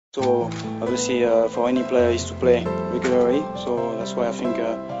So obviously for any player is to play regularly, so that's why I think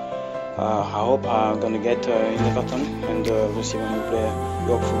I hope I'm gonna get in Everton, and obviously when you play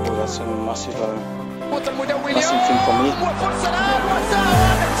York football, that's a massive thing for me.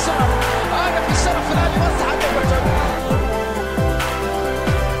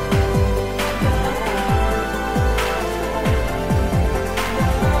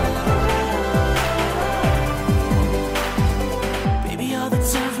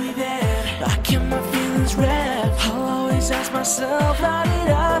 I'll always ask myself, how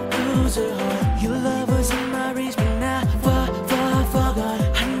did I lose her heart? Your love was in my reach, but now far gone.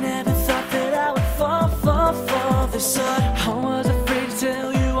 I never thought that I would fall this hard. I was afraid to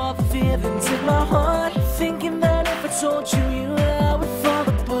tell you all the feelings in my heart, thinking that if I told you, I would fall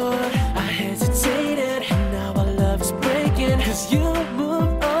apart. I hesitated, and now our love is breaking, 'cause you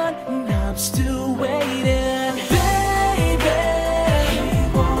moved on, and I'm still waiting.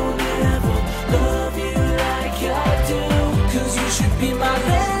 Be my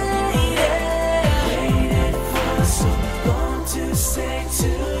lady, waited for so long to say to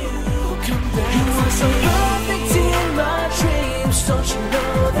you, come back. You were so perfect in my dreams, don't you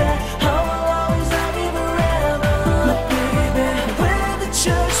know that? I will always love you forever, my baby. When the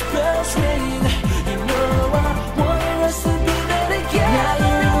church bells ring, you know I want us to be there together. Now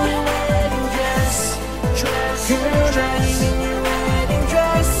you're in your wedding dress, girl, now you're in your wedding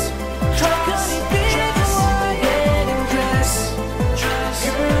dress. How could it be the wedding dress?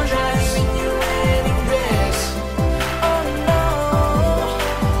 Girl, driving in your wedding dress. Oh no.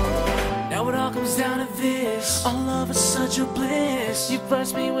 Now it all comes down to this. All love is such a bliss. You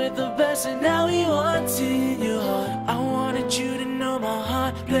blessed me with the best, and now we wanted your heart. I wanted you to know my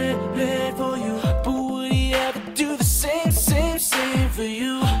heart bled for you. But would he ever do the same for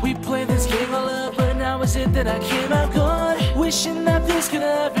you? We played this game of love, but now is it that I came out good? Wishing that this could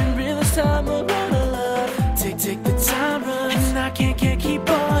have been real this time around our love. Take the time runs, and I can't keep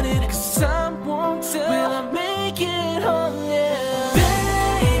on it, 'cause I won't tell. Will I make it home? Yeah,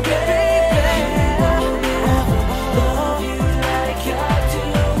 baby, I won't ever love you like I do,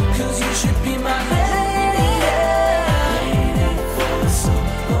 'cause you should be my lady. Waited for so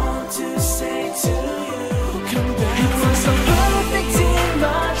long to say to you, come back. You were so perfect in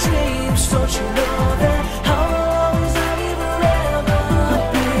my dreams, don't you know that? I will always love you forever, my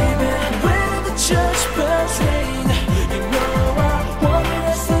baby. When the church bells ring, you know I wanted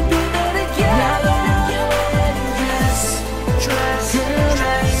us to be there together. Now you're in your wedding dress, girl,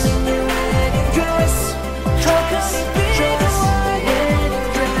 now you're in your wedding dress. How could it be the wedding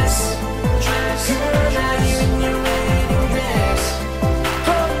dress? Girl, now you're in your wedding dress.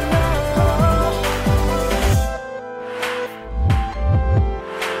 Oh no.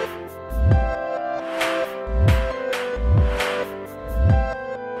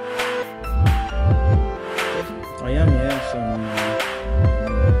 I am, yes, I'm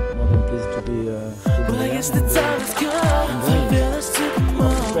more than pleased to be Well, I guess the time has come for fellas to come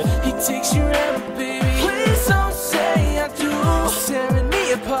on. He takes your hand, baby. Please don't say I do, tearing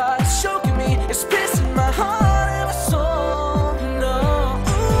me apart.